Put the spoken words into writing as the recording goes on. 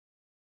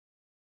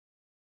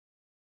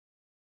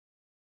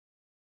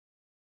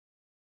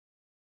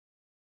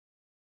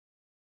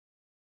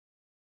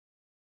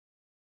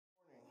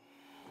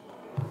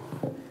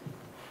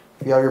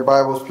If you have your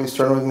Bibles, please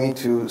turn with me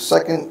to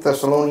 2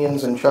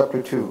 Thessalonians and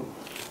chapter 2.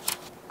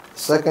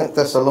 2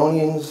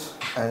 Thessalonians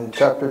and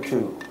chapter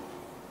 2.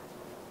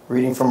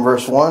 Reading from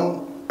verse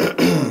 1.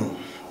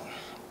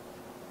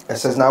 It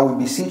says, "Now we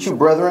beseech you,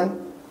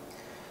 brethren,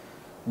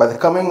 by the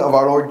coming of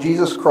our Lord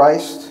Jesus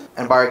Christ,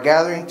 and by our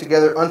gathering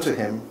together unto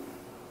him,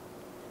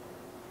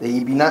 that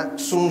ye be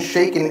not soon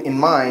shaken in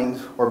mind,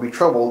 or be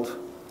troubled,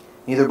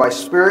 neither by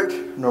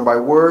spirit, nor by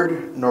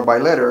word, nor by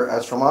letter,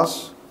 as from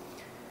us,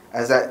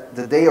 as that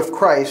the day of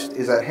Christ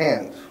is at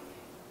hand.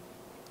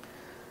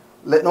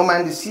 Let no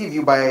man deceive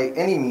you by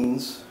any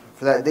means,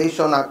 for that day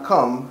shall not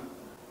come,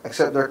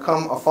 except there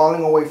come a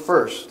falling away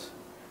first,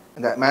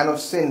 and that man of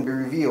sin be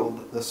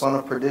revealed, the son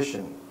of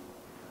perdition,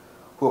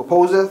 who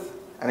opposeth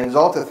and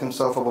exalteth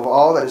himself above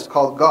all that is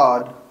called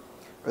God,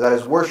 or that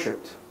is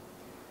worshipped,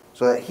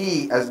 so that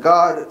he, as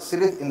God,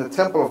 sitteth in the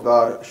temple of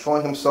God,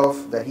 showing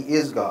himself that he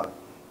is God.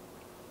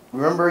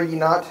 Remember ye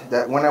not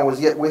that when I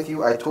was yet with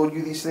you, I told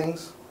you these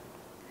things?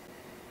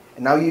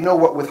 And now ye know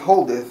what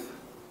withholdeth,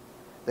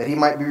 that he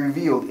might be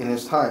revealed in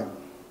his time.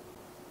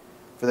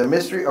 For the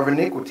mystery of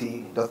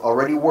iniquity doth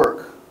already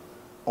work,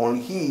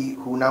 only he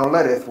who now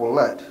letteth will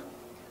let,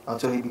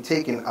 until he be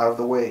taken out of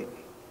the way.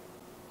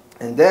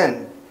 And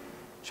then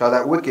shall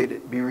that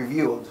wicked be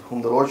revealed,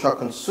 whom the Lord shall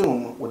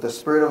consume with the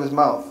spirit of his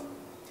mouth,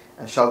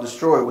 and shall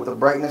destroy with the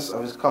brightness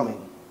of his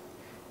coming.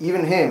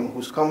 Even him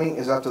whose coming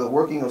is after the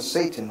working of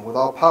Satan, with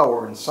all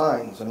power and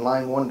signs and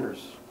lying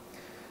wonders,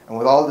 and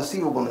with all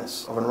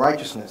deceivableness of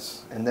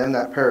unrighteousness, and them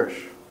that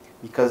perish,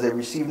 because they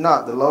receive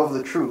not the love of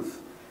the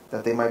truth,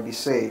 that they might be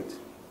saved.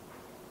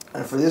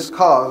 And for this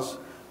cause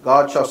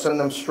God shall send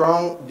them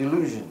strong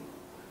delusion,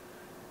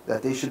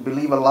 that they should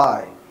believe a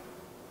lie,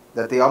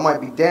 that they all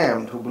might be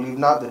damned who believe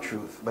not the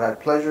truth, but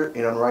had pleasure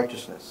in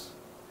unrighteousness.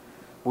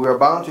 We are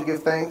bound to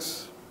give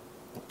thanks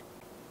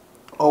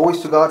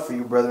always to God for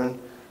you, brethren,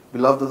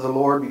 beloved of the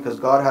Lord,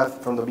 because God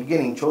hath from the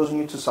beginning chosen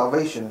you to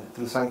salvation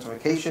through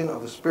sanctification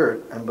of the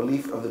Spirit and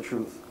belief of the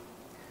truth,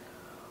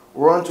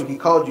 whereunto he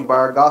called you by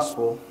our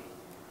gospel,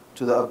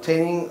 to the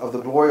obtaining of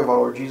the glory of our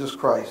Lord Jesus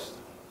Christ.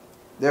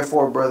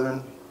 Therefore,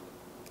 brethren,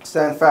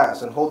 stand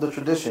fast and hold the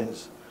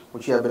traditions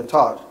which ye have been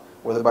taught,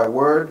 whether by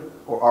word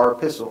or our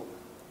epistle.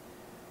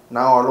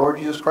 Now our Lord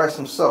Jesus Christ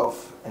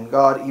himself, and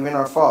God, even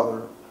our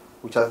Father,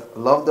 which hath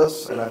loved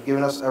us and hath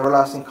given us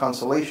everlasting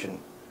consolation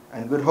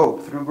and good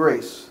hope through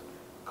grace,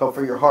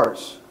 comfort your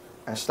hearts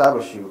and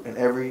establish you in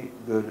every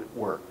good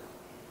work."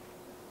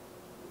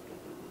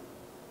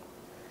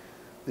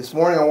 This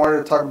morning I wanted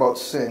to talk about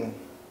sin.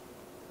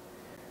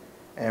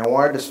 And I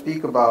wanted to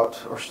speak about,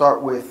 or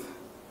start with,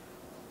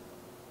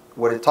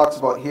 what it talks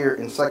about here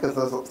in 2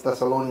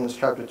 Thessalonians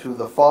Chapter 2,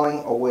 the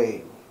falling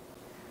away.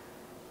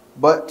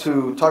 But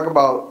to talk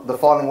about the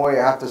falling away,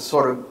 I have to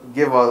sort of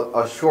give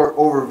a short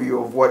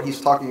overview of what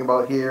he's talking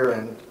about here,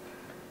 and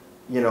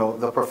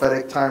the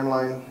prophetic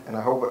timeline. And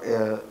I hope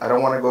I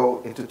don't want to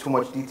go into too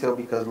much detail,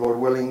 because Lord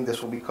willing,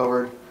 this will be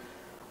covered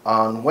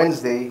on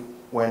Wednesday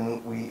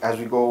as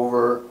we go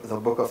over the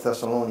book of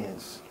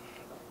Thessalonians.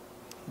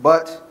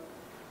 But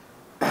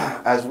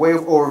as way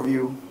of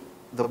overview,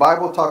 the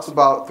Bible talks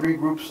about three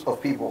groups of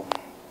people.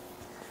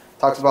 It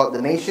talks about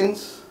the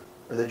nations,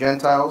 or the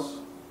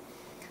Gentiles.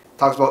 It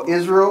talks about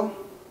Israel,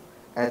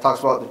 and it talks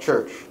about the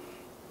church.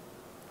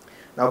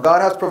 Now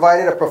God has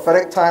provided a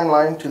prophetic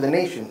timeline to the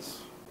nations.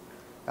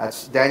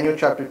 That's Daniel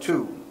chapter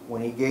 2,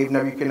 when he gave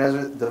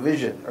Nebuchadnezzar the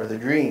vision, or the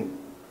dream,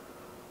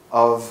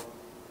 of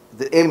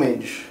the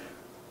image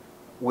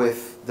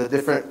with the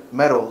different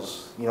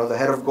metals, the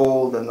head of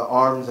gold, and the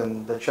arms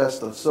and the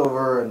chest of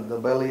silver, and the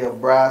belly of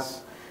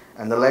brass,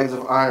 and the legs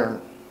of iron.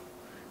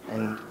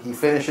 And he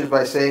finishes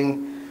by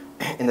saying,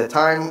 in the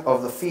time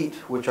of the feet,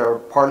 which are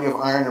partly of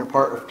iron and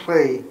part of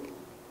clay,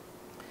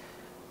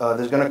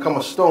 there's going to come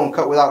a stone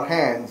cut without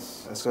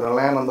hands. It's going to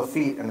land on the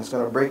feet, and it's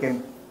going to break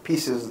in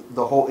pieces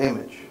the whole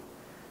image.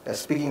 That's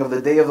speaking of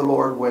the day of the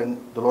Lord, when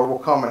the Lord will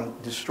come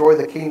and destroy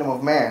the kingdom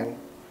of man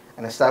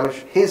and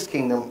establish his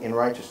kingdom in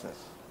righteousness.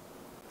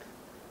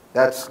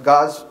 That's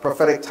God's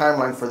prophetic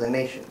timeline for the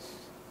nations.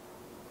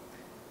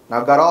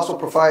 Now God also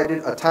provided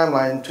a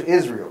timeline to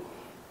Israel.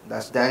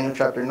 That's Daniel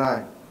chapter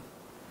 9.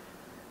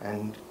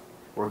 And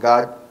where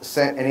God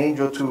sent an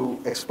angel to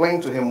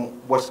explain to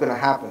him what's going to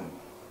happen.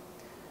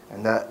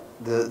 And that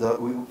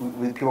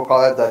people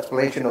call that the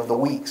explanation of the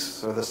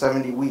weeks, or the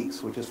 70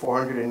 weeks, which is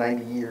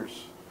 490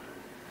 years.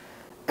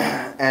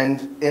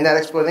 And in that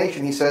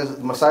explanation, he says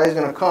the Messiah is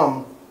going to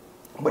come,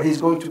 but he's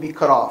going to be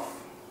cut off.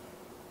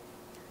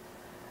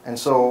 And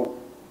so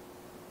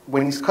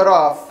when he's cut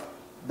off,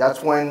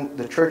 that's when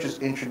the church is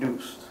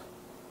introduced.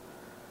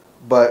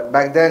 But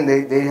back then,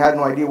 they had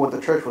no idea what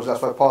the church was.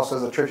 That's why Paul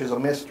says the church is a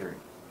mystery.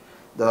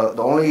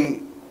 The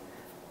only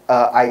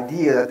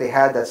idea that they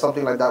had that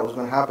something like that was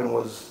going to happen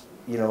was,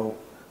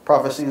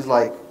 prophecies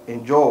like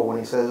in Joel, when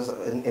he says,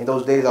 in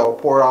those days I will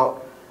pour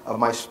out of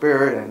my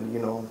spirit,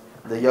 and,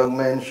 the young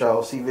men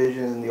shall see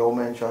visions, and the old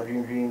men shall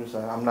dream dreams.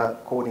 I'm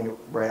not quoting it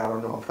right. I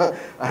don't know.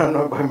 I don't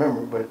know if I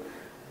remember, but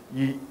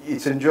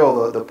it's in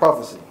Joel, the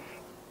prophecy.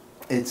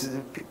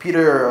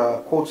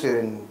 Peter quotes it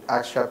in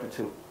Acts chapter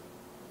 2.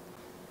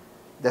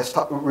 That's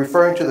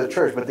referring to the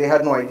church, but they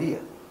had no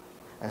idea.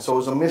 And so it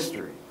was a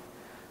mystery.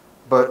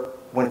 But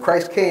when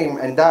Christ came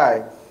and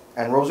died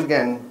and rose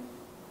again,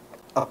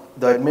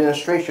 the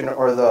administration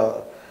or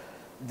the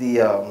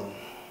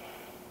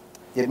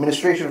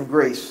administration of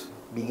grace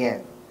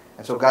began.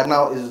 And so God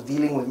now is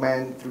dealing with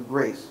man through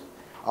grace,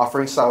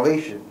 offering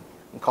salvation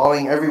and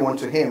calling everyone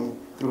to him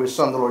through his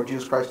Son, the Lord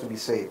Jesus Christ, to be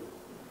saved.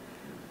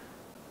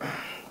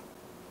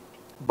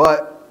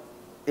 But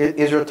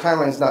Israel's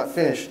timeline is not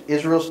finished.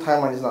 Israel's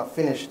timeline is not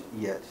finished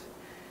yet.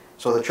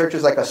 So the church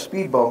is like a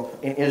speed bump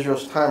in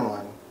Israel's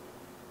timeline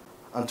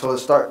until it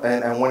starts.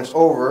 And when it's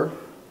over,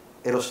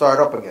 it'll start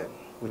up again,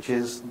 which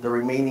is the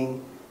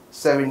remaining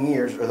 7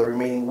 years or the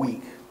remaining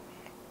week.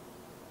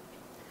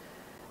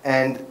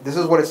 And this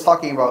is what it's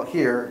talking about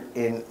here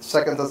in 2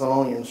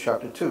 Thessalonians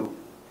Chapter 2.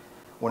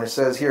 When it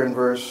says here in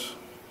verse,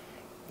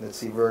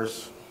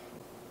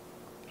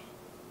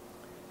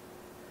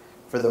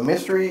 for the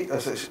mystery,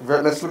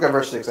 let's look at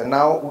verse 6. And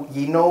now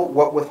ye know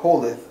what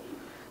withholdeth,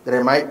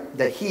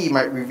 that he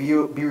might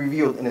be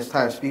revealed in his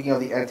time, speaking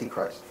of the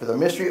Antichrist. For the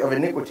mystery of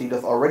iniquity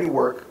doth already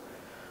work.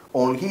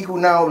 Only he who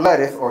now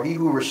letteth, or he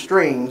who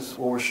restrains,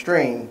 will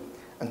restrain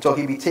until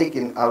he be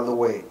taken out of the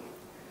way.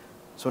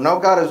 So now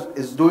God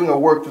is doing a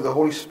work through the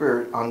Holy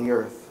Spirit on the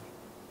earth,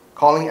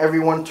 calling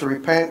everyone to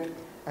repent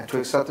and to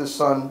accept his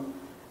Son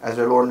as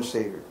their Lord and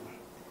Savior.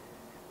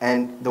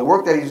 And the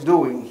work that he's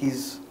doing,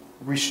 he's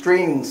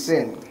restraining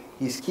sin.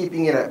 He's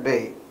keeping it at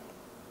bay.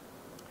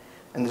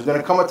 And there's going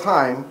to come a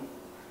time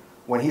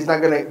when he's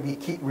not going to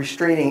keep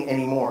restraining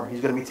anymore.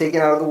 He's going to be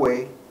taken out of the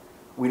way.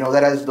 We know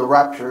that as the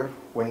rapture,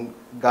 when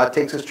God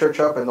takes his church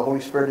up and the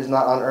Holy Spirit is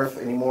not on earth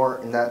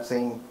anymore in that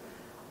same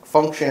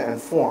function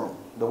and form.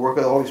 The work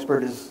of the Holy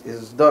Spirit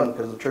is done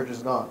because the church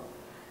is gone.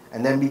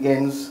 And then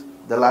begins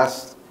the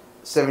last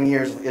 7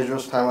 years of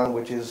Israel's timeline,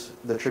 which is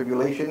the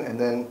tribulation, and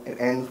then it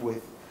ends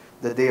with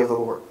the day of the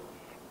Lord.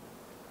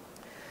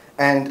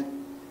 And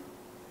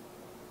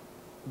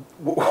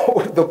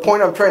the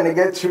point I'm trying to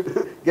get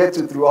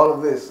to through all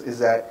of this is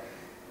that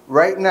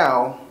right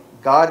now,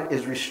 God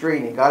is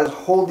restraining. God is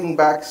holding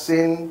back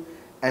sin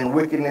and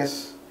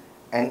wickedness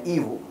and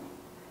evil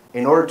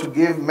in order to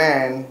give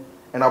man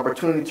an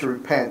opportunity to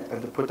repent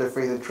and to put their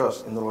faith and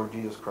trust in the Lord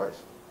Jesus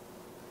Christ.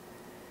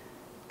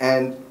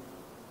 And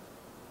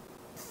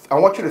I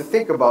want you to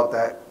think about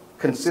that.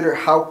 Consider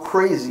how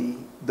crazy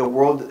the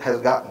world has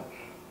gotten.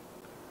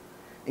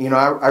 You know,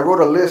 I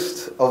wrote a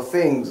list of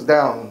things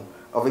down,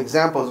 of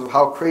examples of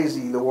how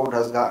crazy the world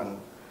has gotten.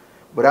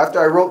 But after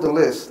I wrote the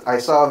list, I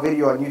saw a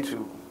video on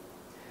YouTube.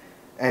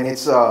 And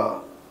it's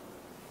a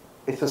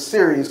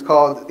series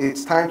called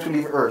It's Time to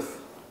Leave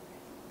Earth.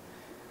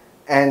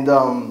 And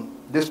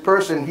this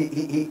person,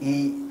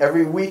 he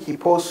every week he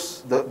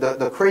posts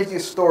the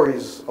craziest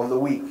stories of the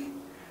week.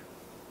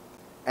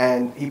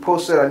 And he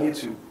posts it on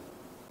YouTube.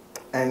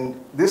 And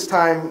this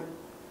time,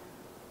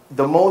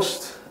 the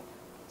most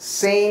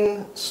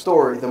sane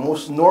story, the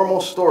most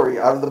normal story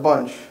out of the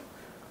bunch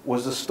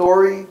was the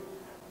story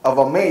of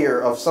a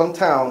mayor of some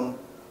town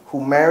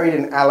who married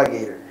an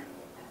alligator.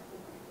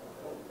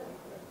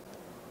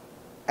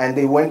 And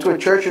they went to a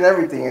church and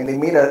everything, and they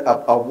made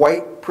a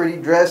white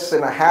pretty dress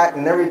and a hat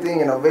and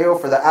everything and a veil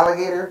for the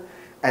alligator.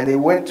 And they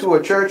went to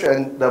a church,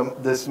 and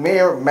this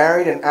mayor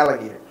married an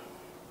alligator.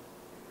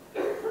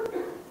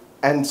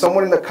 And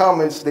someone in the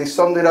comments, they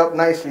summed it up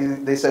nicely.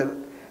 They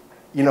said,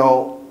 you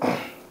know,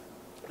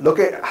 look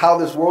at how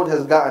this world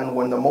has gotten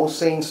when the most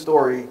sane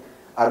story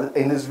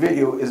in this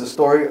video is a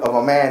story of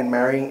a man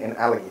marrying an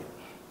alligator.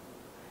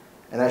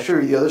 And I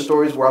assure you, the other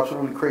stories were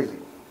absolutely crazy.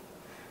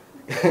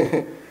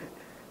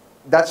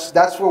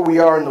 That's where we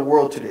are in the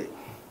world today.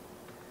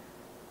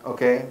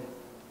 Okay?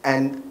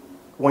 And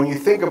when you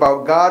think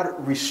about God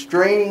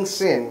restraining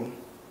sin,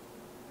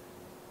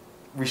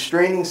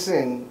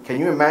 can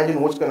you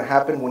imagine what's going to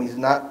happen when he's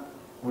not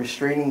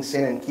restraining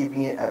sin and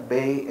keeping it at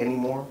bay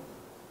anymore?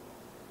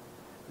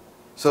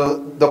 So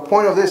the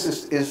point of this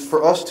is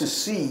for us to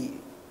see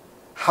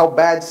how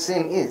bad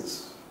sin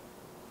is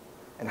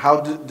and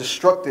how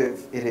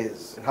destructive it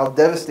is and how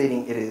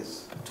devastating it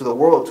is to the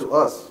world, to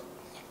us.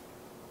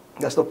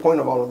 That's the point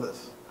of all of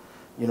this,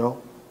 you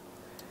know.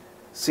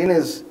 Sin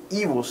is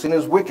evil. Sin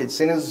is wicked.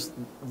 Sin is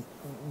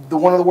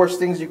one of the worst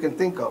things you can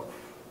think of.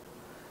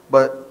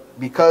 But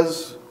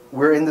because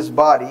we're in this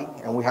body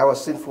and we have a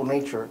sinful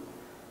nature,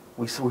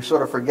 we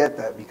sort of forget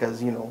that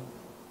because, you know,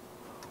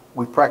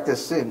 we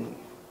practice sin.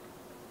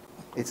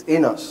 It's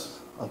in us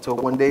until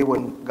one day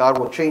when God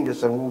will change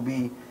us and we'll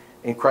be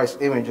in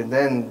Christ's image. And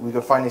then we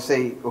can finally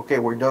say, okay,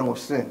 we're done with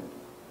sin.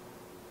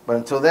 But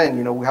until then,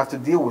 you know, we have to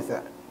deal with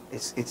that.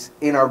 It's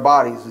in our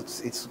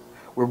bodies.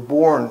 We're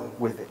born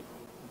with it,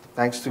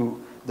 thanks to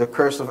the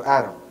curse of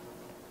Adam.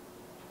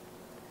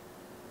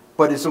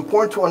 But it's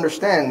important to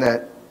understand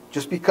that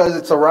just because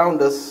it's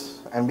around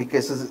us and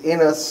because it's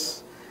in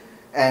us,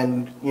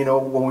 and, you know,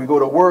 when we go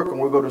to work and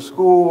we go to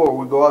school or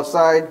we go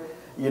outside,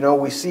 you know,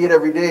 we see it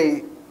every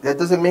day, that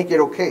doesn't make it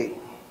okay.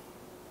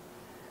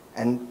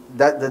 And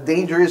that the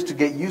danger is to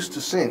get used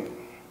to sin,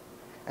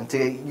 and to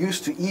get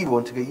used to evil,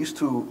 and to get used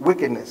to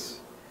wickedness,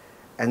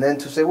 and then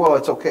to say, well,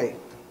 it's okay,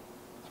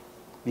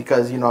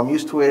 because I'm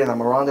used to it and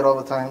I'm around it all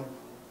the time.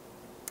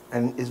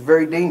 And it's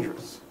very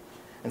dangerous.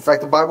 In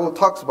fact, the Bible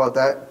talks about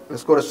that.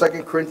 Let's go to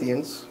 2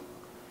 Corinthians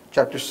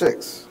chapter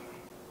 6.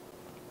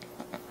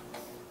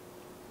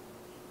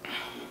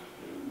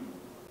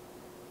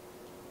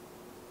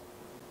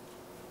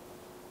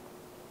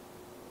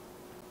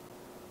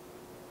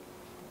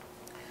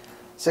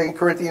 Second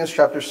Corinthians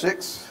chapter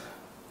 6.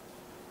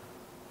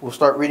 We'll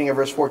start reading at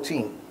verse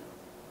 14.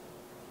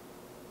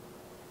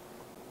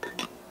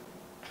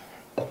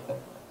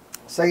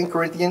 2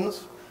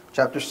 Corinthians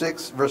chapter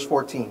 6, verse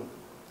 14.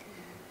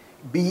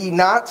 Be ye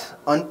not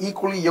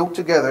unequally yoked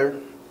together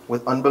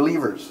with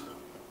unbelievers.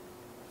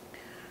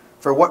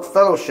 For what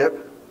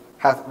fellowship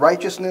hath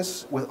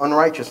righteousness with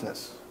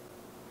unrighteousness?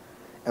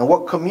 And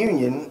what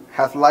communion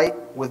hath light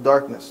with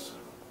darkness?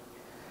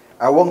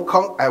 And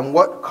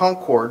what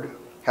concord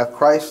hath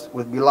Christ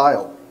with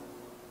Belial?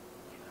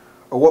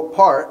 Or what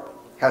part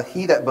hath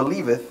he that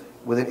believeth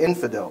with an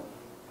infidel?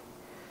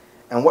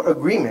 And what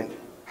agreement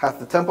hath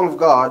the temple of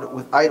God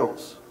with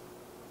idols?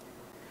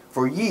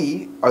 For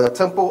ye are the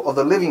temple of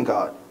the living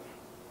God.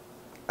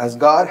 As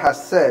God hath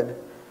said,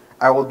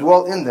 I will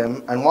dwell in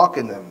them and walk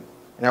in them,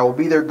 and I will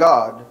be their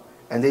God,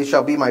 and they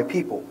shall be my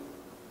people.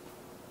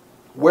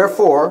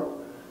 Wherefore,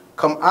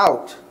 come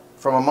out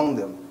from among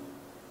them,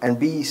 and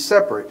be ye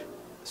separate,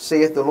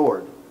 saith the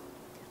Lord,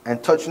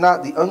 and touch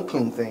not the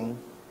unclean thing,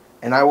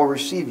 and I will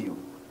receive you.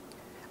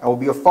 I will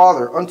be a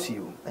father unto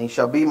you, and ye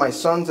shall be my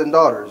sons and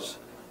daughters,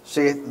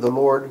 saith the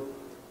Lord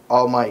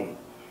Almighty.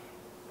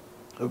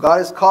 So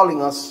God is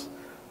calling us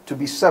to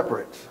be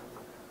separate,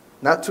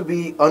 not to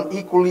be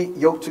unequally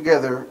yoked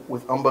together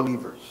with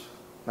unbelievers.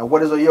 Now,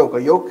 what is a yoke?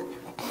 A yoke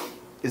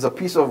is a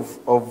piece of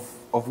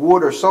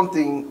wood or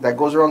something that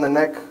goes around the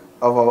neck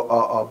of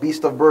a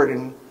beast of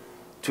burden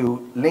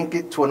to link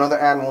it to another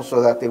animal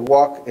so that they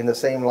walk in the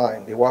same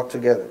line. They walk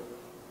together.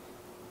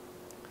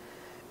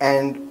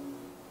 And,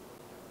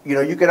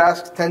 you could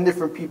ask 10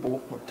 different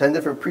people, or 10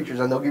 different preachers,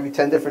 and they'll give you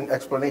 10 different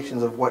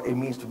explanations of what it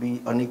means to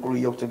be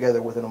unequally yoked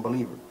together with an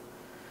unbeliever.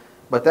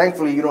 But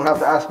thankfully, you don't have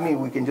to ask me.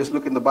 We can just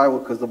look in the Bible,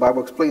 because the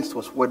Bible explains to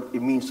us what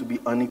it means to be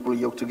unequally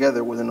yoked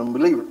together with an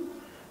unbeliever.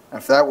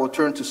 And for that, we'll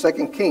turn to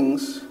 2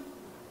 Kings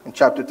in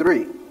chapter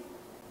 3.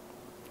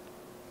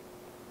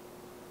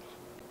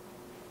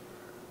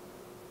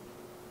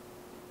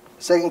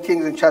 Second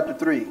Kings in chapter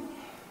 3.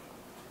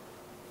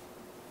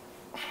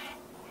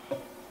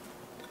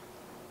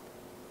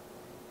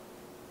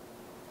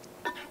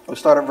 We'll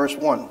start at verse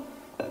 1.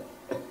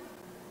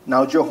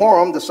 Now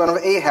Jehoram, the son of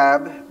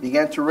Ahab,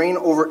 began to reign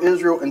over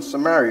Israel in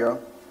Samaria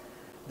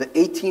the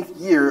 18th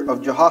year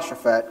of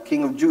Jehoshaphat,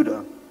 king of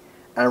Judah,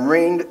 and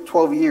reigned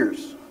 12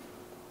 years.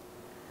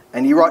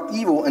 And he wrought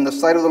evil in the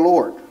sight of the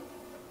Lord,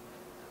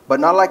 but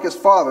not like his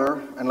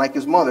father and like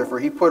his mother, for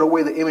he put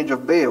away the image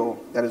of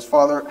Baal that his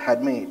father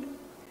had made.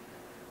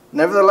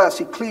 Nevertheless,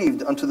 he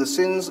cleaved unto the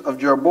sins of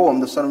Jeroboam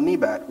the son of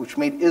Nebat, which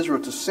made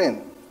Israel to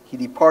sin. He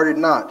departed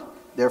not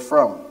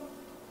therefrom.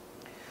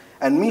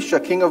 And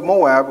Mesha, king of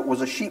Moab,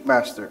 was a sheep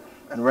master,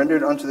 and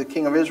rendered unto the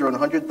king of Israel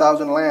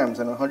 100,000 lambs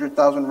and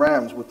 100,000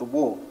 rams with the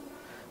wool.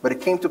 But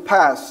it came to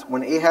pass,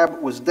 when Ahab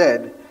was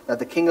dead, that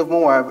the king of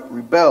Moab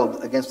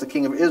rebelled against the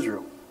king of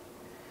Israel.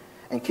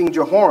 And King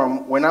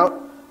Jehoram went out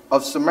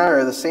of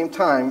Samaria the same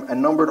time, and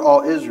numbered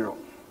all Israel.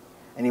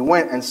 And he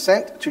went and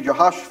sent to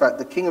Jehoshaphat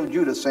the king of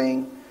Judah,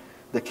 saying,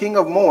 The king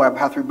of Moab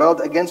hath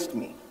rebelled against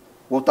me.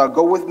 Wilt thou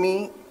go with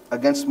me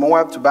against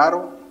Moab to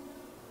battle?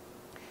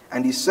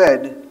 And he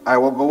said, I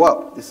will go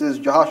up. This is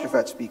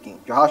Jehoshaphat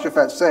speaking.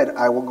 Jehoshaphat said,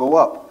 I will go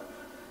up.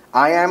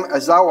 I am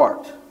as thou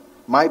art,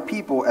 my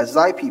people as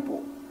thy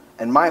people,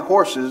 and my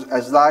horses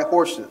as thy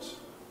horses.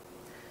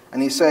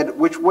 And he said,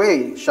 Which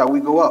way shall we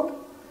go up?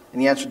 And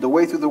he answered, The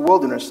way through the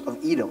wilderness of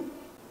Edom.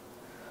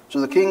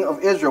 So the king of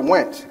Israel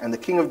went, and the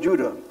king of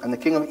Judah, and the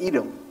king of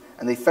Edom,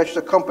 and they fetched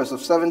a compass of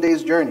 7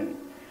 days' journey.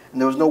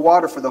 And there was no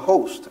water for the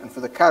host, and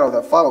for the cattle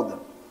that followed them.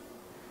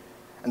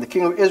 And the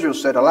king of Israel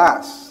said,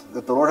 Alas,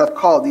 that the Lord hath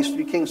called these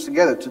three kings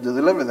together to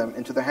deliver them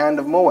into the hand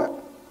of Moab.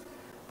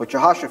 But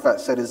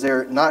Jehoshaphat said, Is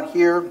there not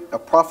here a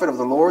prophet of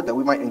the Lord, that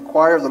we might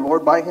inquire of the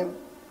Lord by him?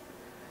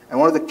 And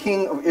one of the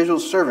king of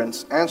Israel's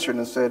servants answered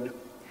and said,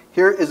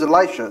 Here is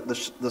Elisha,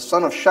 the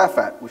son of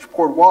Shaphat, which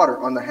poured water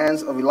on the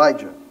hands of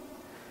Elijah.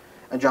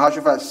 And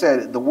Jehoshaphat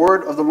said, The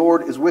word of the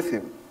Lord is with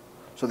him.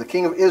 So the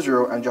king of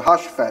Israel and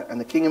Jehoshaphat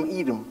and the king of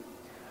Edom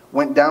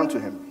went down to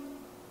him.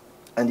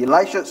 And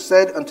Elisha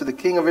said unto the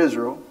king of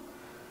Israel,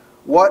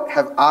 What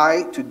have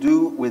I to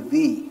do with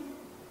thee?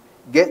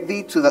 Get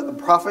thee to the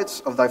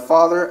prophets of thy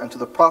father and to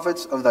the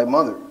prophets of thy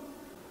mother.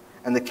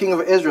 And the king of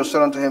Israel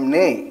said unto him,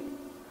 Nay,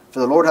 for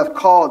the Lord hath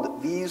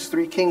called these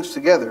three kings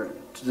together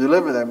to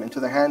deliver them into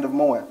the hand of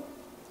Moab.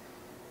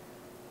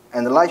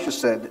 And Elisha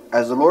said,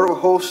 As the Lord of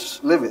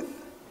hosts liveth,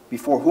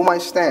 before whom I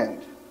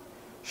stand,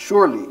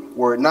 surely,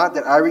 were it not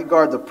that I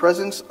regard the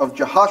presence of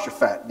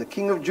Jehoshaphat, the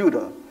king of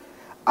Judah,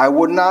 I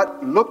would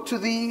not look to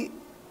thee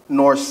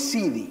nor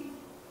see thee.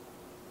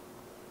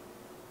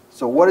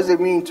 So what does it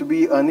mean to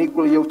be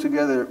unequally yoked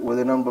together with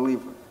an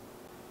unbeliever?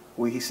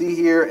 We see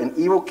here an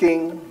evil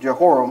king,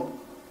 Jehoram.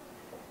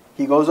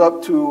 He goes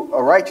up to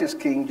a righteous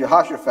king,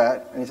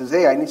 Jehoshaphat, and he says,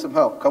 hey, I need some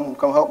help. Come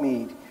help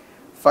me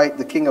fight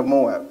the king of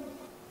Moab.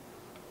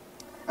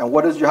 And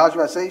what does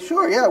Jehoshaphat say?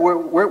 Sure, yeah,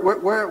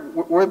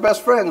 we're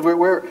best friends.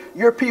 We're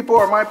your people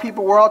are my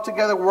people. We're all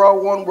together. We're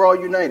all one. We're all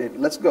united.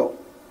 Let's go.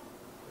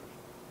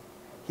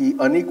 He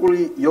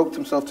unequally yoked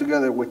himself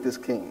together with this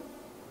king.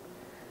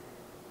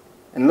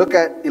 And look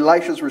at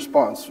Elisha's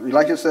response.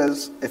 Elisha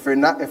says, if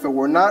it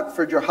were not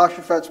for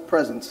Jehoshaphat's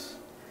presence,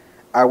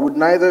 I would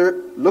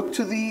neither look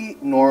to thee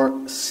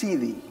nor see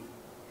thee.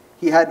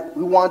 He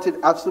wanted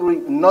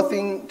absolutely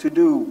nothing to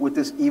do with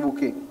this evil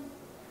king.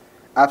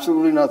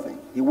 Absolutely nothing.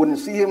 He wouldn't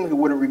see him. He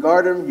wouldn't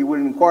regard him. He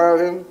wouldn't inquire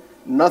of him.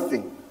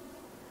 Nothing.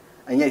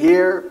 And yet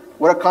here,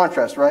 what a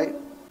contrast, right?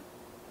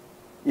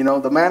 You know,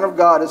 the man of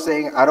God is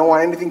saying, I don't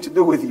want anything to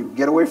do with you.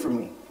 Get away from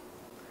me.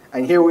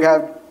 And here we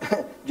have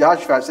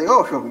Jehoshaphat saying,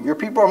 oh, your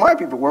people are my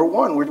people. We're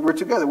one. We're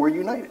together. We're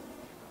united.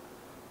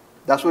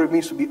 That's what it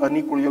means to be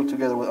unequally yoked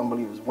together with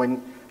unbelievers.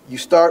 When you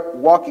start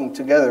walking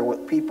together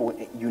with people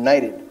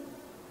united.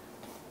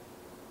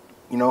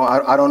 You know,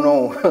 I don't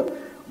know,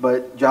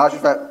 but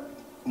Jehoshaphat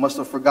must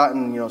have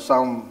forgotten,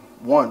 Psalm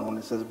 1 when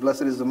it says,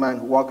 blessed is the man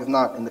who walketh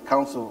not in the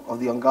counsel of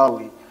the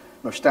ungodly,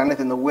 nor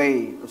standeth in the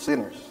way of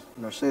sinners,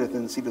 nor sitteth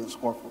in the seat of the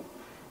scornful.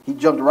 He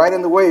jumped right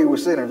in the way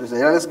with sinners and said,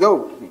 yeah, let's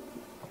go.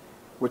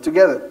 We're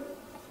together.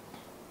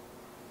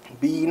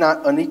 Be ye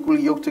not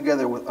unequally yoked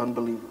together with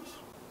unbelievers.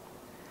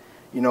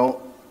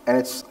 And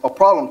it's a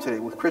problem today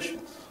with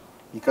Christians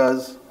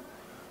because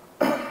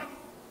they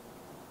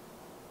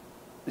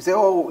say,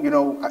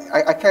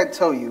 I can't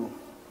tell you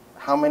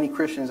how many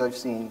Christians I've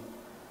seen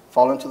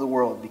fall into the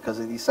world because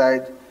they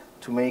decide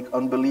to make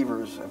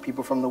unbelievers and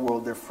people from the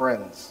world their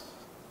friends.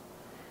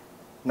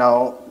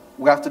 Now,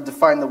 we have to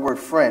define the word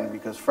friend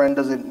because friend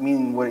doesn't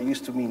mean what it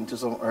used to mean to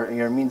some, or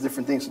it means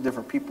different things to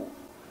different people,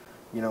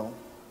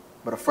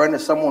 But a friend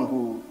is someone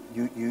who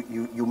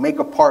you make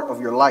a part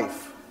of your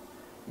life,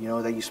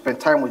 that you spend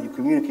time with, you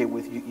communicate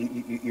with,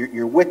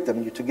 you're with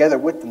them, you're together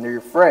with them, they're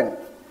your friend.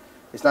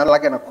 It's not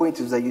like an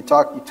acquaintance that you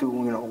talk to,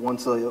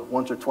 once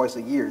or twice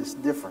a year. It's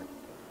different.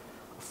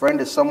 A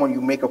friend is someone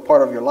you make a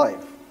part of your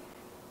life.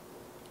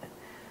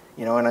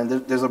 And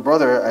there's a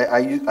brother, I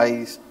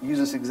use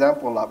this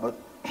example a lot, but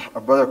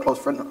a brother, a close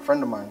friend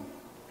of mine.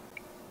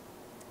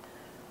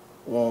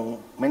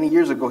 Well, many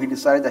years ago, he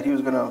decided that he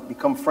was going to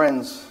become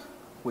friends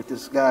with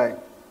this guy.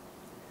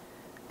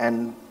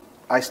 And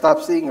I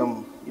stopped seeing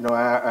him,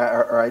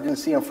 I didn't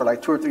see him for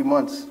like 2 or 3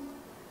 months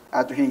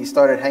after he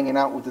started hanging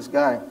out with this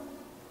guy.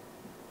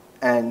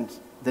 And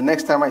the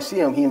next time I see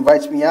him, he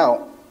invites me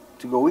out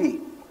to go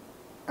eat.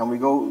 And we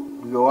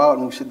go out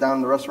and we sit down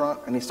in the restaurant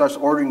and he starts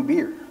ordering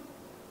beer.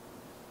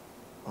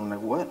 I'm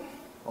like, what?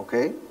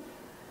 Okay.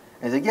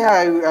 And he's like,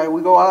 yeah,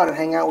 we go out and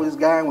hang out with this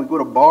guy and we go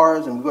to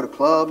bars and we go to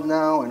clubs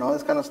now and all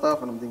this kind of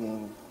stuff. And I'm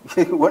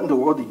thinking, what in the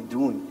world are you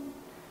doing?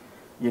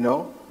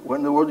 What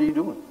in the world are you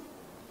doing?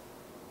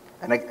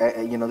 And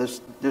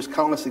there's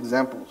countless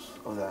examples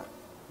of that.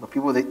 But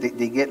people,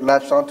 they get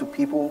latched onto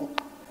people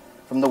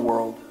from the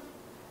world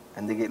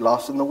and they get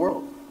lost in the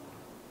world.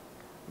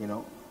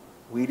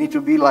 We need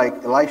to be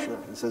like Elisha.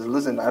 He says,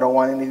 listen, I don't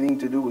want anything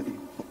to do with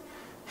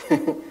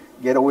you.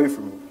 Get away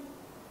from me.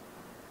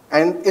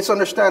 And it's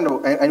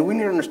understandable. And we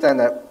need to understand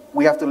that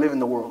we have to live in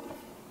the world.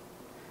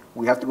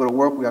 We have to go to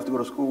work. We have to go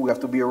to school. We have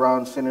to be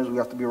around sinners. We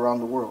have to be around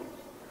the world.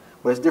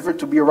 But it's different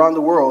to be around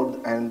the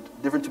world and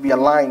different to be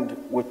aligned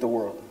with the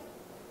world.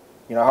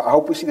 I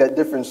hope we see that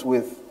difference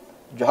with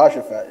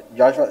Jehoshaphat.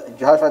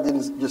 Jehoshaphat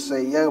didn't just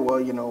say, yeah,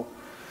 well,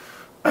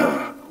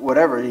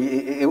 whatever.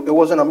 It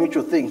wasn't a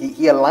mutual thing.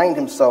 He aligned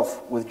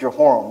himself with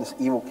Jehoram, this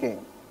evil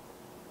king.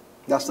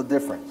 That's the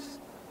difference.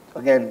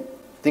 Again,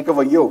 think of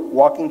a yoke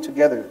walking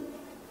together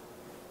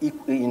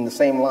in the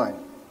same line.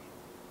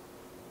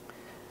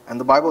 And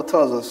the Bible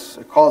tells us,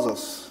 it calls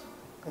us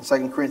in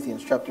 2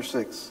 Corinthians Chapter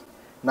 6,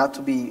 not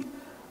to be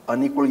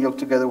unequally yoked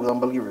together with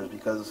unbelievers,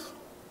 because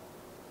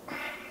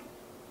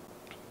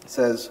it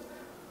says,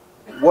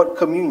 what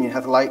communion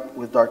hath light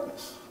with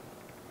darkness?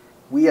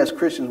 We as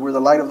Christians, we're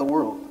the light of the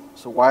world.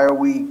 So why are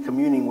we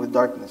communing with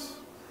darkness?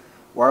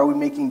 Why are we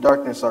making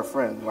darkness our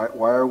friend?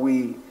 Why are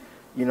we,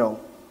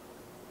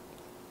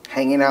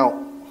 hanging out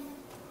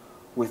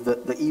with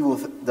the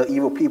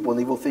evil people and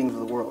the evil things of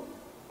the world?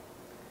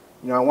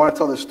 I want to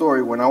tell this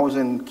story. When I was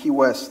in Key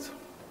West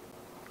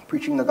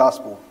preaching the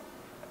gospel,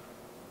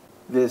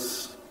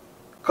 this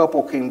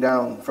couple came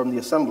down from the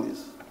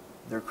assemblies.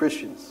 They're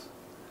Christians.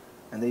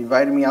 And they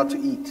invited me out to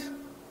eat.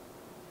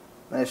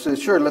 And I said,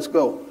 sure, let's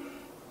go.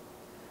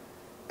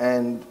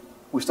 And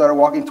we started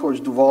walking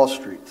towards Duval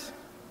Street.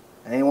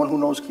 And anyone who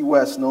knows Key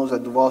West knows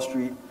that Duval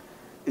Street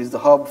is the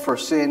hub for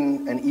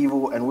sin and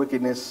evil and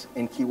wickedness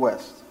in Key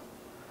West.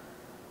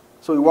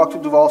 So we walk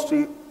to Duval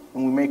Street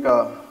and we make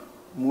a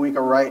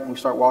right and we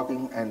start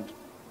walking. And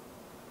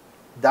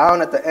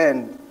down at the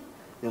end,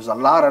 there's a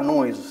lot of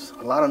noise,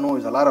 a lot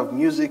of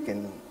music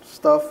and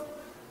stuff.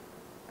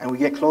 And we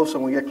get closer,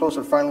 and we get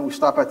closer. Finally, we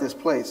stop at this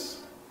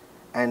place.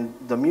 And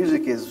the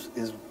music is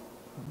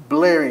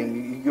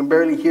blaring. You can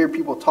barely hear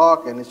people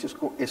talk, and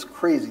it's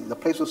crazy. The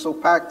place was so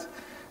packed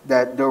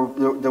that there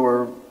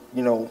were,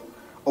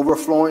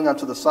 overflowing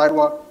onto the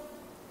sidewalk.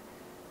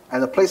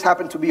 And the place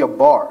happened to be a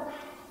bar.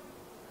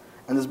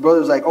 And this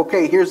brother's like,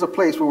 okay, here's the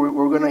place where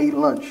we're going to eat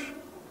lunch.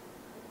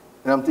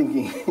 And I'm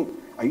thinking,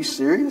 are you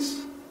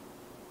serious?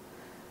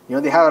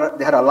 They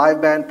had a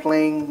live band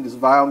playing this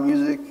vile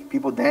music,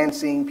 people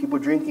dancing, people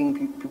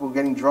drinking, people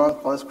getting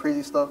drunk, all this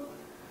crazy stuff.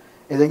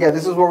 And like, yeah,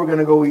 this is where we're going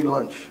to go eat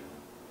lunch.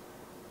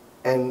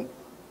 And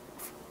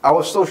I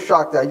was so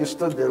shocked that I just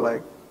stood there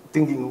like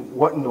thinking,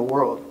 what in the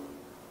world?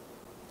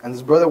 And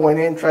this brother went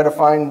in, tried to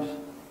find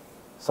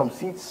some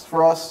seats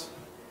for us.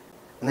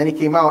 And then he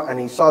came out and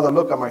he saw the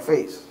look on my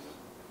face.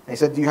 And he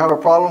said, do you have a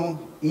problem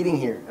eating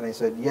here? And I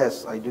said,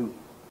 yes, I do.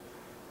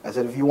 I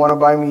said, if you want to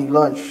buy me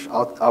lunch,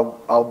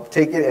 I'll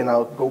take it and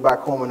I'll go back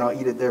home and I'll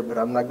eat it there, but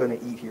I'm not going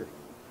to eat here.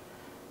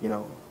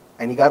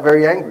 And he got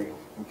very angry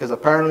because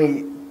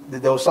apparently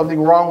there was something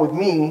wrong with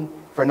me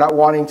for not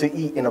wanting to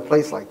eat in a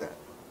place like that.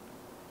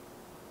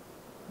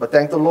 But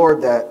thank the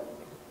Lord that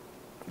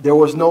there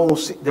was no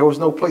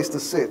place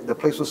to sit. The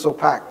place was so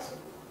packed.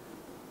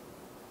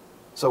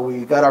 So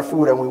we got our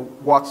food and we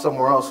walked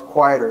somewhere else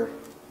quieter,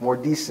 more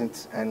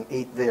decent, and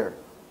ate there.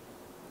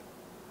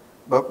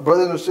 But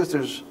brothers and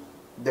sisters,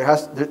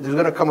 there's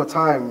going to come a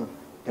time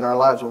in our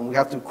lives when we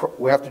have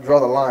to draw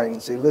the line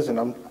and say,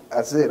 listen,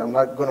 that's it. I'm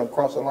not going to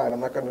cross the line. I'm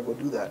not going to go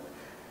do that.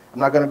 I'm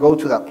not going to go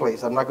to that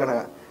place. I'm not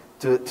going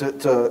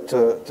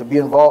to be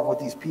involved with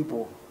these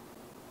people.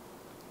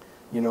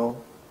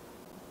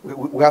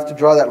 We have to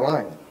draw that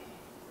line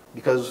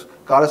because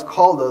God has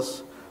called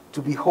us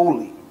to be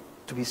holy,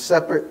 to be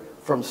separate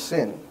from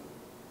sin.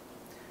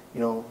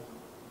 And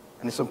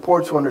it's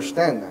important to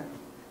understand that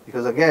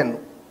because again,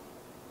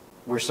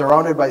 we're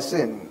surrounded by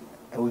sin.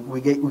 And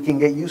we can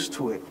get used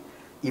to it,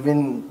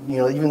 even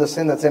the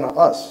sin that's in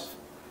us,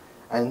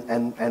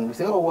 and we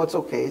say, oh, well, it's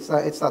okay,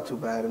 it's not too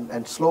bad,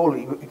 and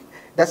slowly,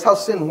 that's how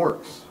sin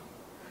works.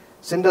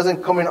 Sin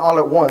doesn't come in all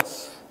at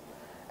once,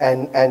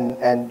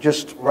 and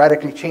just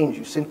radically change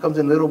you. Sin comes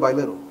in little by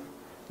little,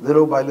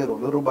 little by little,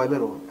 little by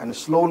little, and it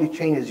slowly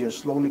changes you and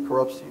slowly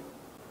corrupts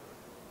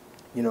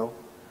you.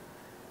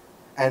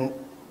 And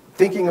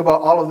thinking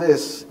about all of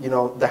this,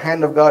 the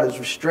hand of God is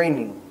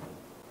restraining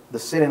the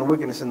sin and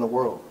wickedness in the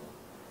world.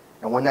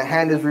 And when that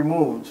hand is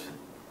removed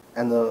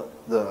and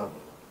the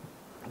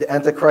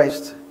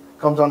Antichrist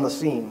comes on the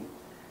scene,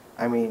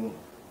 I mean,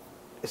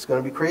 it's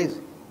going to be crazy.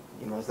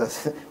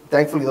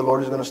 Thankfully, the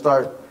Lord is going to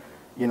start,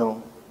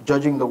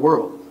 judging the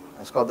world.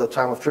 It's called the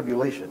time of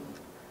tribulation.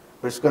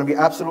 But it's going to be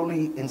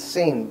absolutely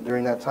insane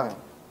during that time.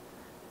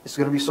 It's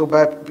going to be so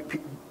bad.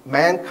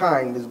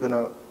 Mankind is going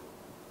to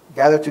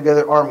gather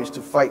together armies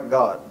to fight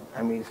God.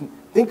 I mean,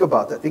 think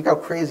about that. Think how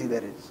crazy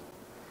that is.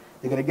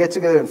 They're going to get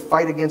together and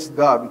fight against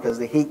God because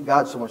they hate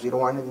God so much. They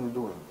don't want anything to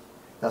do with him.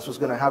 That's what's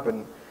going to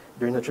happen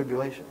during the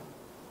tribulation.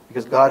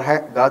 Because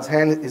God's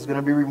hand is going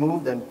to be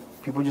removed and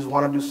people just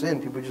want to do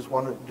sin. People just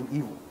want to do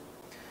evil.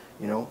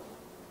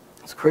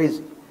 It's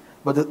crazy.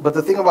 But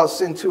the thing about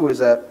sin too is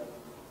that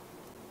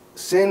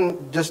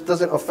sin just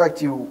doesn't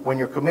affect you when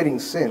you're committing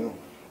sin.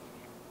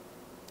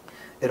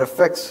 It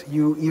affects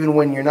you even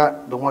when you're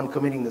not the one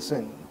committing the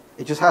sin.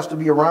 It just has to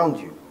be around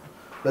you.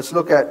 Let's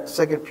look at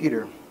 2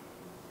 Peter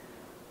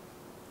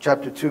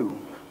Chapter 2.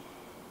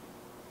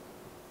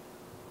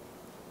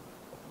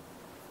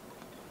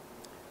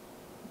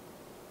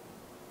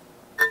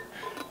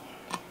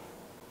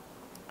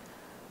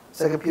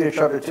 Second Peter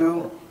chapter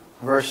 2,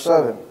 verse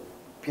 7.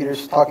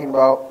 Peter's talking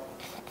about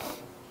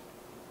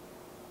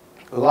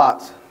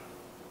Lot.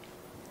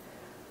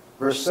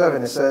 Verse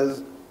 7, it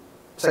says,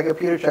 2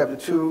 Peter chapter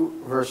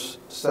 2, verse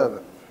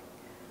 7.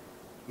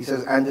 He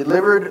says, and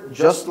delivered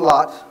just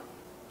Lot,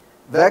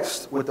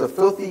 vexed with the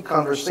filthy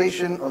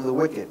conversation of the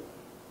wicked.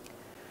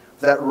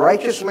 That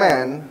righteous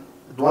man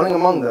dwelling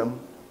among them,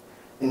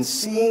 in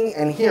seeing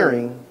and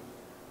hearing,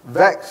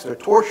 vexed or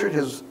tortured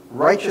his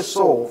righteous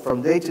soul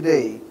from day to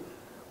day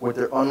with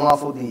their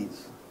unlawful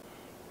deeds.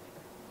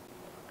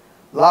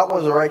 Lot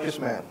was a righteous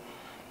man.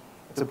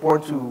 It's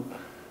important to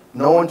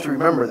know and to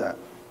remember that.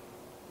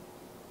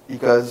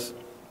 Because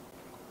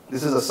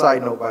this is a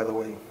side note, by the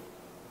way.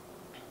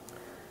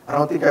 I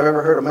don't think I've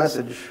ever heard a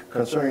message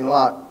concerning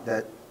Lot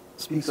that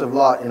speaks of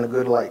Lot in a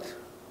good light.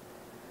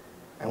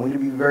 And we need to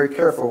be very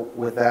careful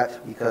with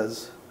that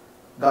because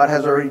God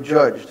has already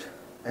judged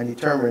and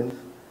determined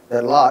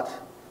that Lot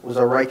was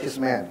a righteous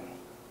man.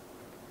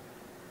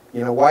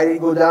 Why did he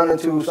go down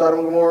into Sodom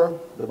and Gomorrah?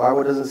 The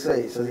Bible doesn't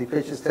say. It says he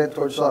pitched his tent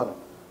towards Sodom.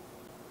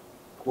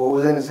 What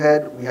was in his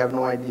head, we have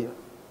no idea.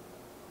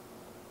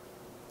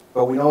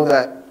 But we know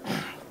that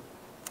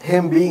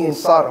him being in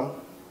Sodom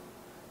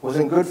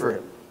wasn't good for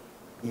him.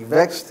 He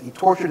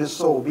tortured his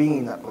soul being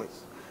in that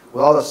place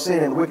with all the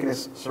sin and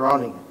wickedness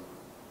surrounding him.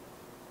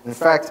 In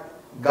fact,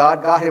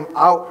 God got him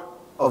out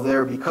of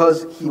there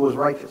because he was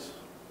righteous.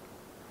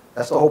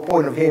 That's the whole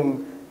point of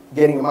him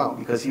getting him out,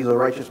 because he's a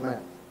righteous man.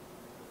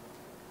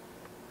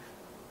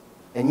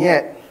 And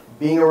yet,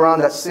 being around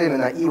that sin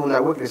and that evil and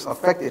that wickedness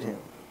affected him.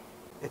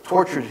 It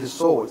tortured his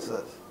soul, it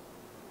says.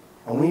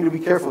 And we need to be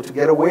careful to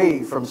get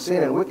away from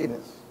sin and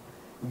wickedness.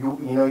 You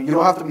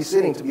don't have to be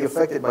sinning to be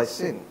affected by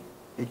sin.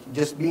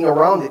 Just being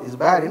around it is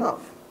bad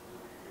enough.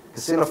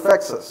 Because sin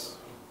affects us.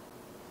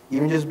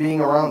 Even just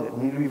being around it.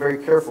 We need to be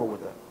very careful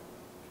with that.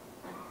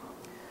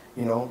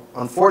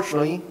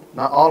 Unfortunately,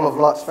 not all of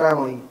Lot's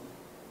family,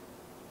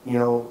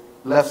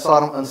 left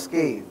Sodom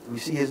unscathed. We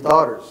see his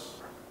daughters.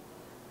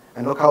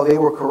 And look how they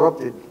were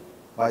corrupted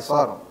by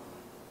Sodom.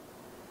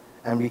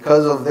 And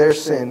because of their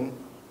sin,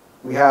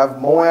 we have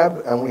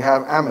Moab and we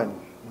have Ammon.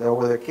 There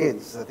were their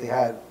kids that they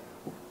had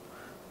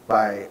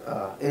by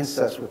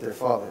incest with their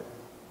father.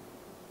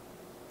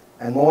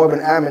 And Moab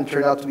and Ammon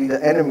turned out to be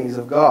the enemies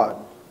of God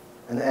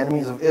and the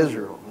enemies of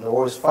Israel. And they were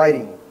always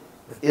fighting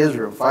with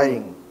Israel,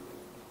 fighting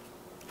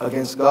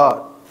against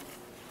God.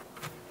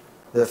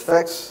 The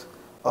effects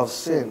of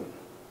sin.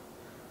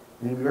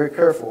 We need to be very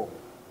careful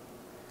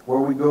where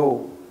we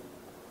go,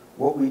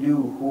 what we do,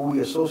 who we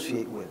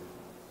associate with.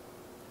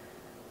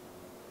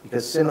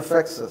 Because sin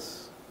affects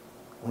us.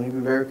 We need to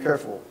be very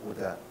careful with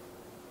that.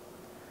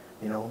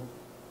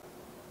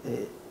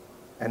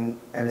 And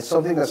it's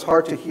something that's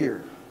hard to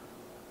hear.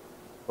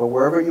 But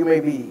wherever you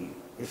may be,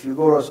 if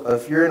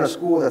you're in a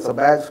school that's a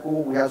bad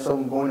school, we have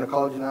some going to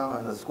college now,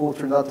 and the school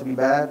turns out to be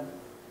bad,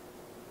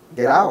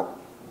 get out.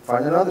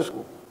 Find another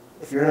school.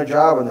 If you're in a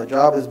job and the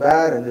job is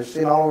bad and there's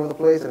sin all over the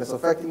place and it's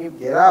affecting you,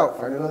 get out.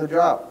 Find another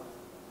job.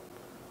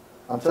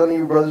 I'm telling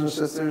you, brothers and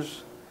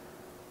sisters,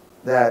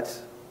 that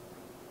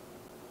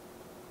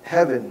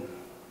heaven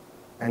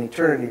and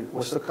eternity,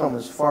 what's to come,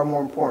 is far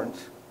more important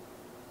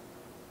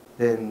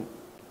than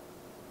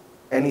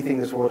anything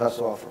this world has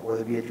to offer,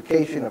 whether it be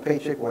education, a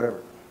paycheck, whatever.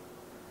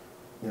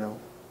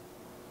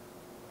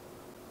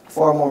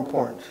 Far more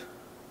important,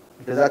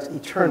 because that's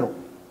eternal.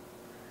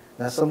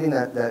 That's something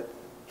that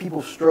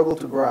people struggle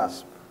to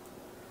grasp.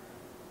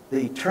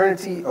 The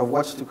eternity of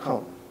what's to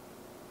come.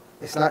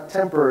 It's not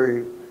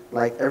temporary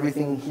like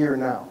everything here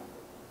now.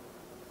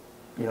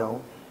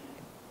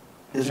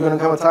 There's going to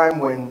come a time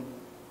when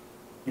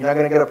you're not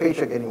going to get a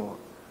paycheck anymore.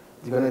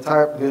 There's going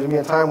to be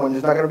a time when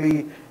there's not going to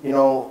be,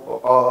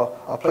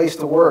 a place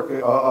to work,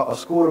 a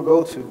school to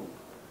go to.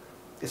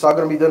 It's all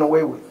going to be done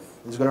away with.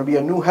 There's going to be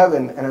a new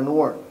heaven and a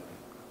new earth.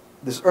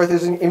 This earth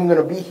isn't even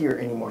going to be here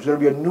anymore. There's going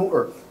to be a new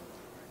earth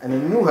and a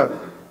new heaven.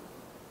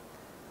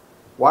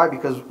 Why?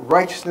 Because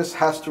righteousness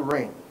has to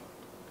reign.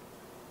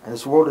 And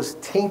this world is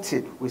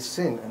tainted with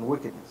sin and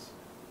wickedness.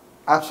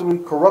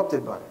 Absolutely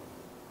corrupted by it.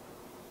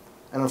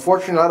 And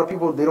unfortunately, a lot of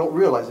people, they don't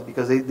realize it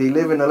because they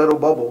live in a little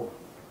bubble,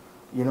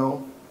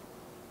 and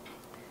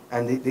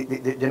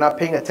they're not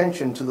paying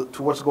attention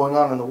to what's going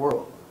on in the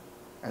world.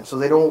 And so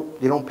they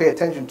don't pay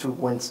attention to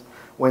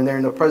when they're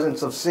in the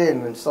presence of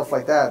sin and stuff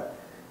like that,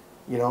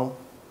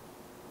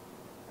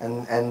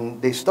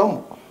 and they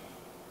stumble.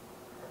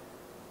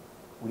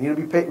 We need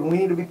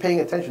to be paying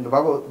attention. The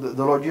Bible,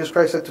 the Lord Jesus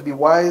Christ said to be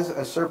wise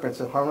as serpents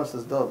and harmless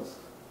as doves.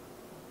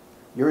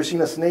 You ever seen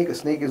a snake? A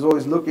snake is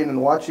always looking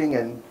and watching,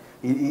 and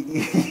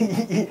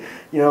he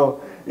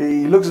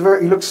looks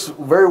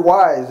very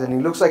wise, and he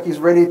looks like he's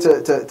ready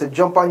to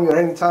jump on you at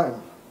any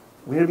time.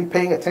 We need to be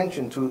paying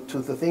attention to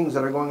the things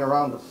that are going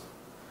around us.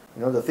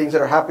 The things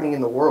that are happening in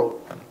the world.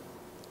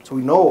 So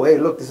we know, hey,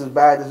 look, this is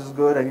bad, this is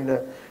good, I need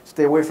to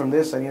stay away from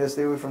this, I need to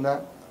stay away from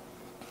that.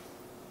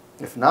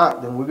 If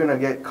not, then we're going to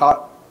get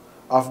caught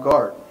off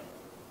guard.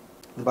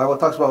 The Bible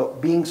talks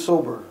about being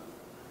sober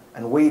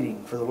and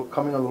waiting for the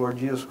coming of the Lord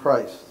Jesus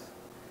Christ.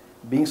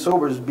 Being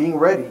sober is being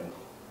ready,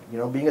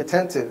 being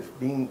attentive,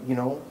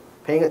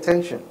 paying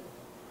attention.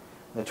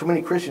 There are too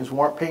many Christians who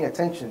aren't paying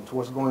attention to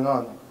what's going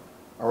on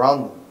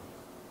around them.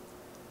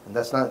 And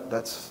that's not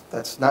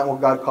what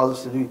God calls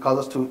us to do. He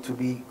calls us to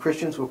be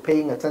Christians who are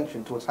paying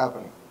attention to what's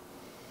happening.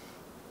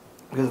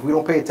 Because if we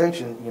don't pay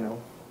attention,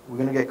 we're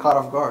going to get caught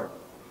off guard.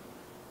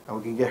 And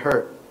we can get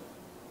hurt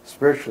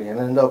spiritually and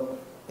end up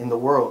in the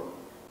world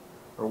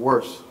or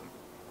worse.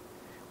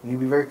 We need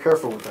to be very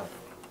careful with that.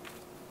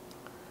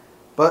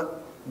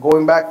 But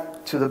going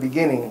back to the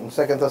beginning in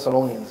 2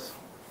 Thessalonians,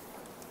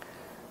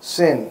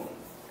 sin.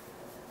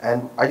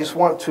 And I just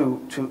want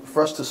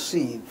for us to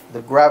see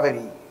the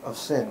gravity of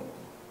sin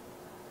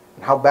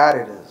and how bad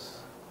it is.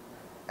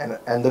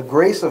 And the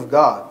grace of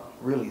God,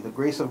 really, the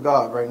grace of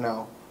God right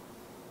now,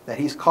 that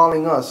He's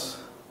calling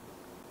us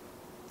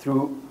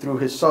through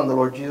His Son, the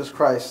Lord Jesus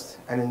Christ.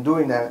 And in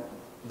doing that,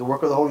 the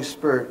work of the Holy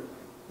Spirit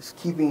is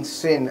keeping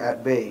sin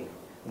at bay.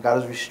 And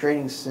God is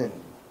restraining sin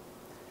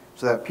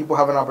so that people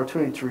have an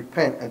opportunity to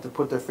repent and to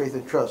put their faith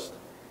and trust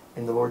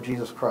in the Lord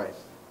Jesus Christ.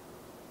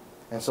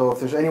 And so if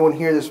there's anyone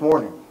here this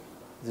morning,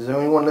 if there's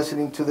anyone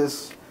listening to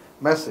this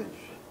message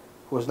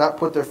who has not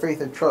put their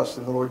faith and trust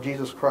in the Lord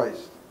Jesus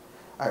Christ,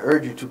 I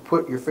urge you to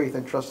put your faith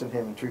and trust in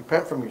Him and to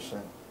repent from your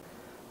sin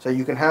so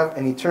you can have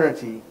an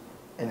eternity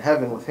in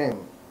heaven with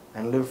Him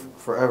and live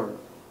forever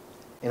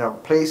in a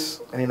place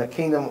and in a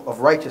kingdom of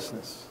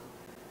righteousness.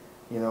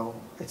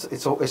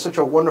 It's such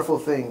a wonderful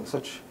thing,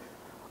 such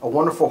a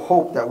wonderful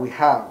hope that we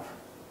have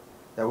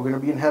that we're going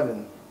to be in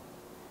heaven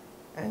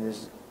and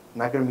there's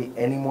not going to be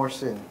any more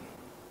sin.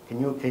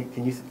 Can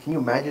you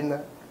imagine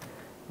that?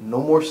 No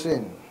more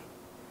sin,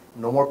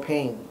 no more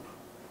pain,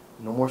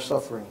 no more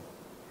suffering,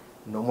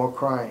 no more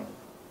crying,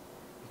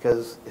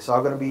 because it's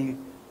all going to be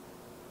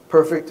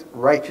perfect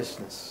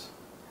righteousness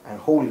and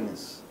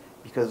holiness,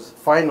 because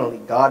finally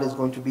God is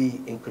going to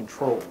be in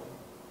control.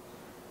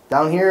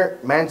 Down here,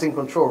 man's in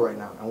control right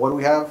now. And what do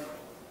we have?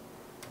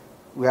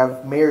 We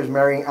have mayors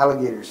marrying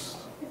alligators.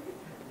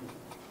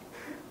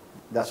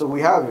 That's what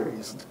we have here.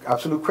 It's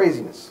absolute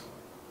craziness.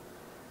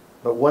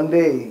 But one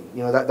day,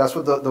 that's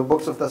what the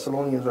books of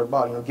Thessalonians are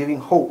about, giving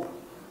hope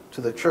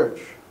to the church.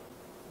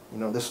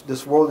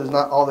 This world is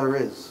not all there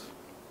is.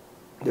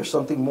 There's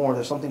something more,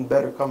 there's something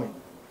better coming.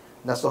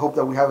 And that's the hope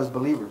that we have as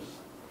believers.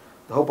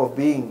 The hope of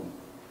being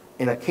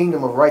in a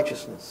kingdom of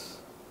righteousness,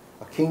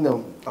 a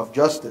kingdom of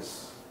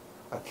justice,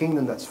 a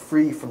kingdom that's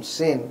free from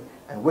sin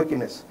and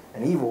wickedness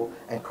and evil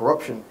and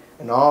corruption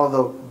and all of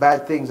the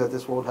bad things that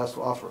this world has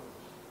to offer.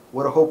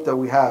 What a hope that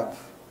we have,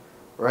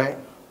 right?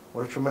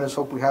 What a tremendous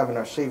hope we have in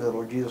our Savior, the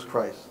Lord Jesus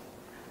Christ.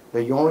 But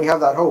you only have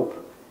that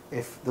hope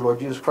if the Lord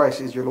Jesus Christ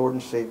is your Lord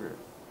and Savior.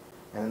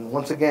 And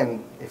once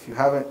again, if you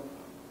haven't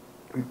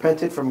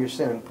repented from your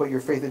sin and put your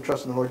faith and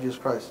trust in the Lord Jesus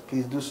Christ,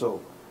 please do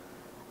so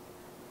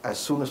as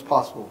soon as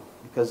possible,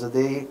 because the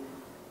day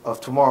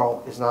of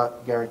tomorrow is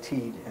not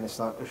guaranteed and it's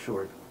not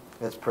assured.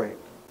 Let's pray.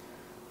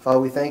 Father,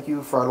 we thank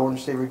you for our Lord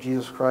and Savior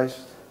Jesus Christ.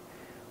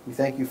 We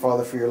thank you,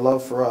 Father, for your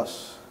love for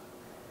us,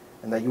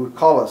 and that you would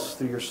call us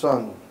through your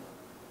Son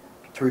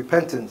to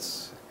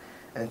repentance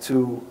and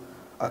to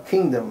a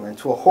kingdom and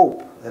to a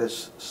hope that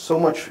is so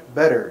much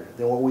better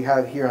than what we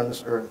have here on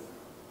this earth.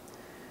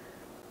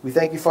 We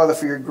thank you, Father,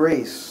 for your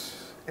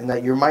grace, and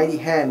that your mighty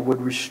hand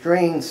would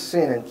restrain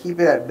sin and keep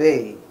it at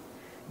bay,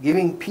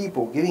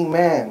 giving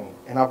man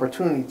an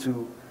opportunity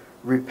to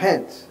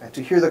repent and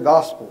to hear the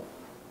gospel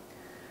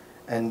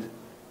and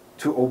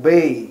to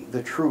obey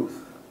the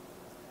truth.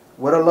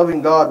 What a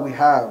loving God we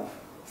have,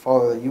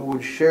 Father, that you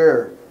would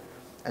share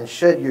and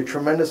shed your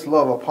tremendous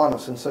love upon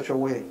us in such a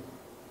way.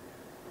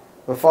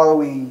 But Father,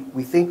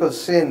 we think of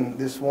sin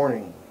this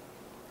morning,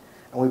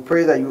 and we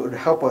pray that you would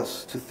help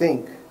us to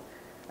think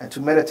and to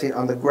meditate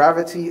on the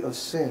gravity of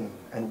sin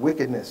and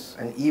wickedness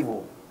and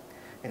evil,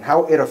 and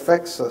how it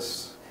affects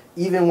us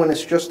even when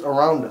it's just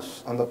around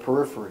us on the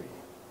periphery.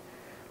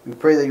 We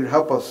pray that you'd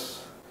help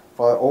us,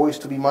 Father, always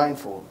to be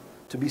mindful,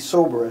 to be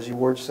sober, as your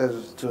word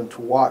says,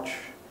 to watch,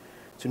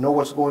 to know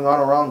what's going on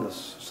around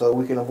us, so that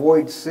we can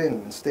avoid sin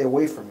and stay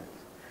away from it.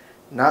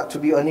 Not to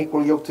be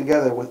unequally yoked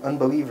together with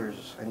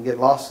unbelievers and get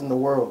lost in the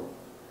world.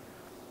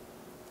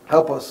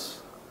 Help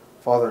us,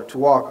 Father, to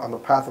walk on the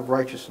path of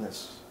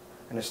righteousness.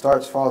 And it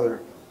starts,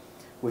 Father,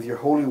 with your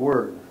holy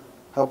word.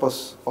 Help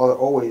us, Father,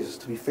 always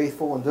to be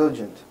faithful and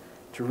diligent,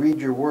 to read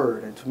your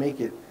word and to make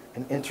it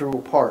an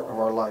integral part of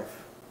our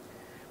life.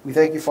 We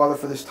thank you, Father,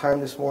 for this time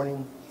this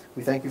morning.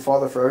 We thank you,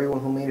 Father, for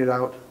everyone who made it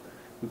out.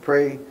 We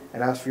pray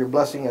and ask for your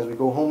blessing as we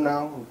go home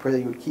now. We pray that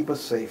you would keep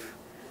us safe.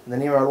 In the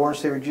name of our Lord and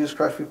Savior Jesus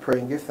Christ, we pray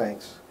and give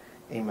thanks.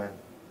 Amen.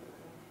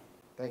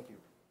 Thank you.